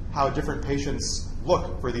in how different patients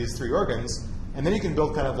look for these three organs. And then you can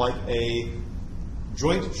build kind of like a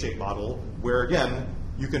joint shape model where, again,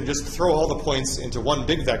 you can just throw all the points into one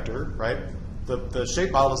big vector, right? The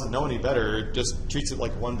shape model doesn't know any better. It just treats it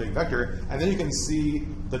like one big vector. And then you can see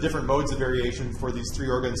the different modes of variation for these three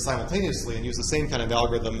organs simultaneously and use the same kind of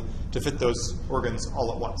algorithm to fit those organs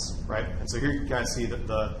all at once, right? And so here you kind of see that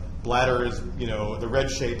the bladder is, the red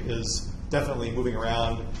shape is definitely moving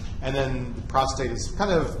around. And then the prostate is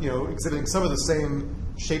kind of, exhibiting some of the same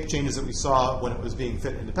shape changes that we saw when it was being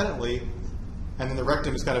fit independently. And then the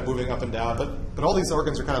rectum is kind of moving up and down. But all these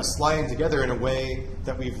organs are kind of sliding together in a way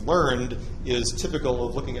that we've learned is typical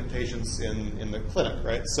of looking at patients in the clinic,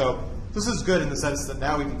 right? So this is good in the sense that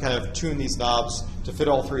now we can kind of tune these knobs to fit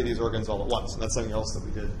all three of these organs all at once. And that's something else that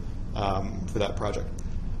we did for that project.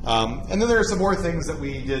 And then there are some more things that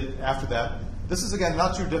we did after that. This is, again,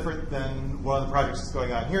 not too different than one of the projects that's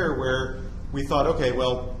going on here, where we thought, okay,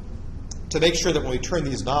 well, to make sure that when we turn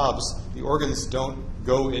these knobs, the organs don't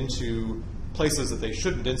go into places that they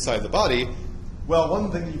shouldn't inside the body, well,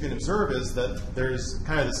 one thing that you can observe is that there's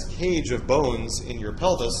kind of this cage of bones in your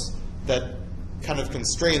pelvis that kind of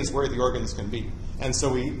constrains where the organs can be. And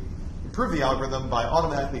so we improved the algorithm by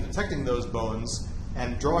automatically detecting those bones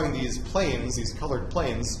and drawing these planes, these colored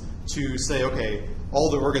planes, to say, okay,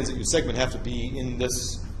 all the organs that you segment have to be in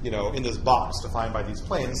this, in this box defined by these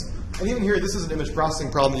planes. And even here, this is an image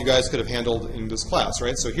processing problem you guys could have handled in this class,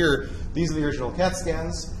 right? So here, these are the original CAT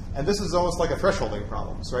scans, and this is almost like a thresholding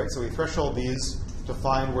problem, right? So we threshold these to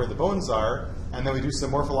find where the bones are, and then we do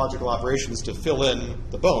some morphological operations to fill in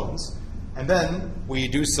the bones. And then we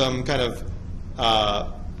do some kind of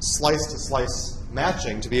slice-to-slice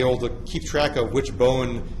matching to be able to keep track of which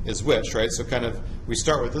bone is which, right? So kind of we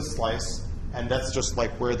start with this slice, and that's just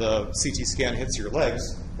like where the CT scan hits your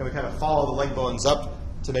legs. And we kind of follow the leg bones up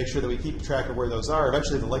to make sure that we keep track of where those are.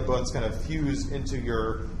 Eventually, the leg bones kind of fuse into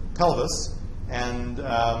your pelvis. And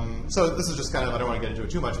so this is just kind of, I don't want to get into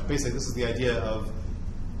it too much, but basically this is the idea of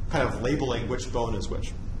kind of labeling which bone is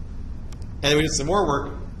which. And we did some more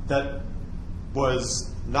work that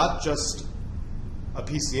was not just a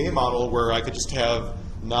PCA model where I could just have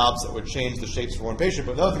knobs that would change the shapes for one patient.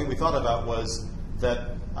 But another thing that we thought about was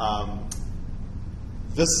that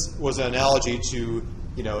this was an analogy to,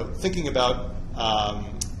 thinking about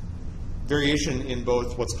variation in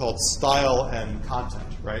both what's called style and content,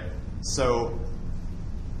 right? So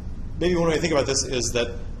maybe one way to think about this is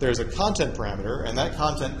that there's a content parameter, and that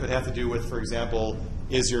content could have to do with, for example,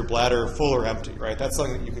 is your bladder full or empty, right? That's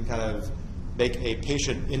something that you can kind of make a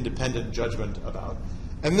patient-independent judgment about.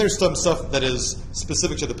 And there's some stuff that is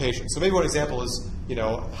specific to the patient. So maybe one example is,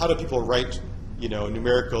 how do people write,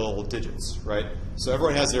 numerical digits, right? So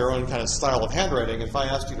everyone has their own kind of style of handwriting. If I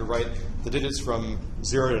asked you to write the digits from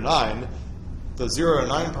 0 to 9, the 0 to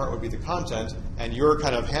 9 part would be the content, and your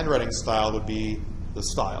kind of handwriting style would be the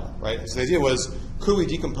style, right? So the idea was, could we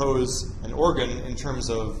decompose an organ in terms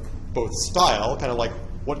of both style, kind of like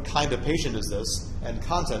what kind of patient is this, and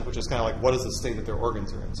content, which is kind of like what is the state that their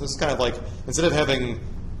organs are in. So it's kind of like, instead of having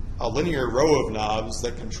a linear row of knobs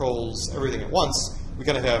that controls everything at once, we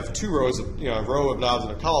kind of have two rows of, a row of knobs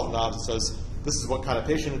and a column of knobs that says this is what kind of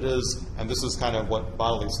patient it is, and this is kind of what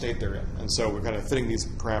bodily state they're in. And so we're kind of fitting these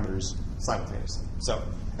parameters simultaneously. So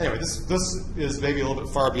anyway, this is maybe a little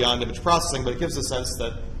bit far beyond image processing, but it gives a sense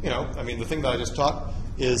that, the thing that I just taught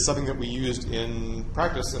is something that we used in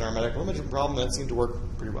practice in our medical imaging problem that seemed to work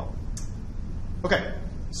pretty well. Okay,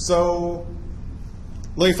 so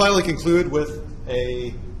let me finally conclude with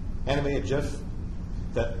a animated GIF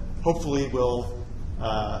that hopefully will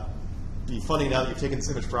be funny now that you've taken this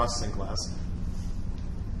image processing class.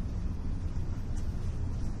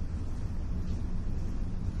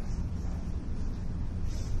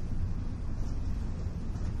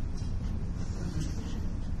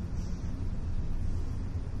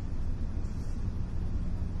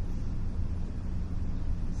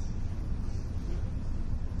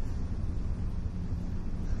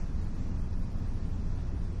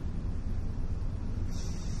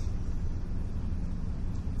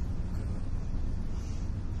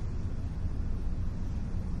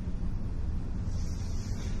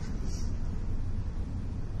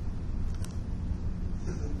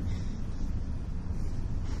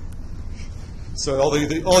 So all you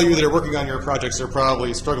that are working on your projects are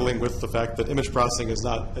probably struggling with the fact that image processing is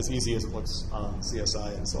not as easy as it looks on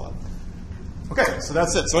CSI and so on. Okay, so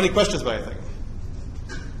that's it. So any questions about anything?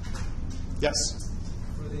 Yes?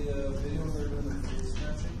 For the video where they're doing the face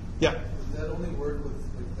matching, yeah. Does that only work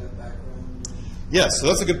with that background? Yes, so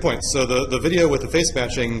that's a good point. So the video with the face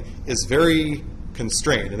matching is very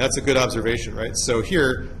constrained, and that's a good observation, right? So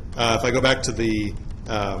here, if I go back to the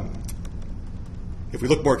if we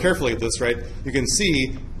look more carefully at this, right, you can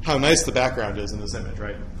see how nice the background is in this image,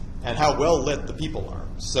 right, and how well lit the people are.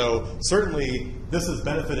 So certainly this is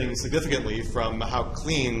benefiting significantly from how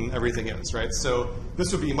clean everything is, right? So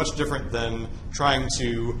this would be much different than trying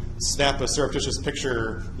to snap a surreptitious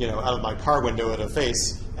picture, out of my car window at a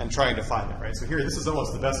face and trying to find it, right? So here, this is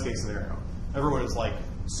almost the best case scenario. Everyone is like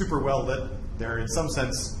super well lit. They're in some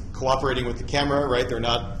sense cooperating with the camera, right? They're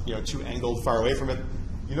not, too angled far away from it.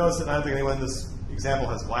 You notice that I don't think anyone in this example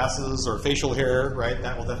has glasses or facial hair, right?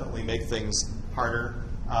 That will definitely make things harder.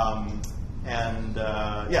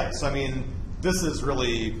 Yeah, so this is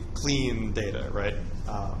really clean data, right?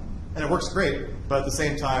 And it works great, but at the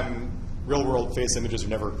same time, real-world face images are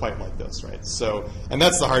never quite like this, right? So, and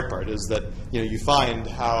that's the hard part, is that you find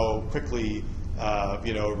how quickly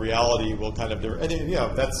reality will kind of, and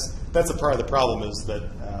that's a part of the problem, is that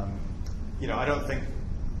I don't think.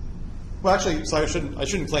 Well, actually, so I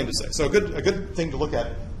shouldn't claim to say. So a good thing to look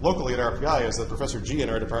at locally at RPI is that Professor G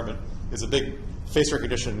in our department is a big face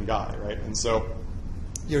recognition guy, right? And so,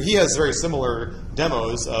 he has very similar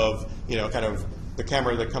demos of, kind of the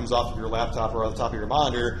camera that comes off of your laptop or on the top of your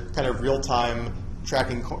monitor, kind of real-time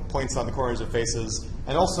tracking points on the corners of faces,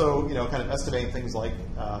 and also, kind of estimating things like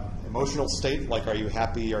emotional state, like are you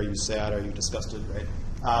happy, are you sad, are you disgusted, right?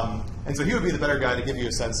 And so he would be the better guy to give you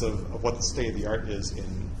a sense of what the state of the art is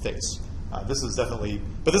in face. This is definitely,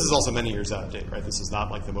 but this is also many years out of date, right? This is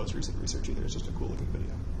not like the most recent research either. It's just a cool looking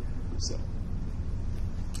video. So,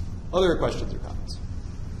 other questions or comments?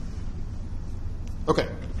 Okay,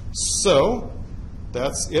 so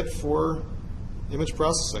that's it for image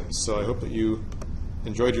processing. So I hope that you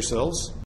enjoyed yourselves.